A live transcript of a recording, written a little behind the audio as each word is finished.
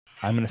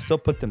I'm going to still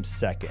put them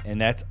second, and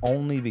that's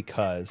only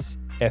because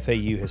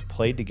FAU has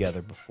played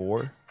together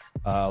before.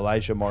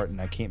 Elijah Martin,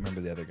 I can't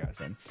remember the other guy's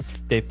name.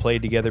 They've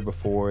played together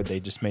before. They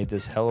just made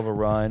this hell of a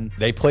run.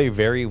 They play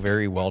very,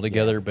 very well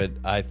together, but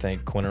I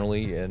think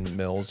Quinerly and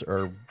Mills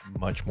are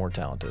much more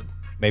talented.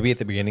 Maybe at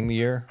the beginning of the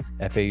year,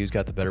 FAU's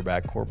got the better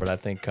backcourt, but I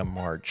think come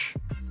March,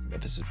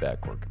 Memphis'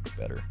 backcourt could be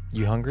better.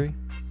 You hungry?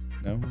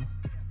 No?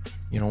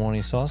 You don't want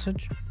any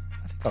sausage?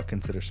 I think I'll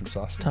consider some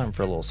sausage. Time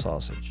for a little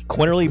sausage.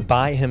 Quinerly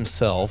by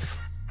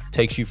himself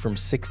takes you from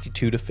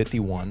 62 to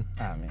 51.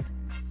 I mean,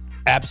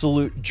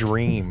 Absolute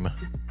dream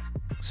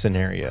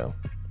scenario.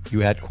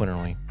 You add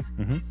Quinerly.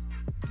 Mm-hmm.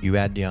 You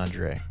add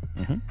DeAndre.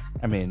 Mm-hmm.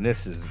 I mean,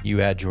 this is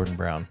Jordan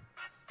Brown.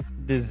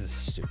 This is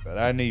stupid.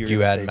 I knew you were You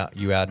going add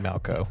you add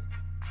Malco.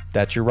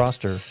 That's your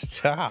roster.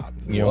 Stop.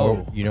 You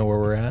know where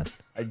we're at?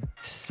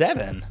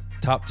 7.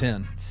 Top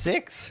 10.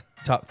 6.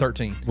 Top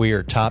 13. We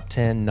are top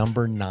 10,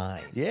 number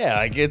 9. Yeah,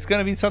 like it's going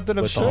to be something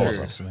With all of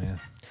absurd. us. Man.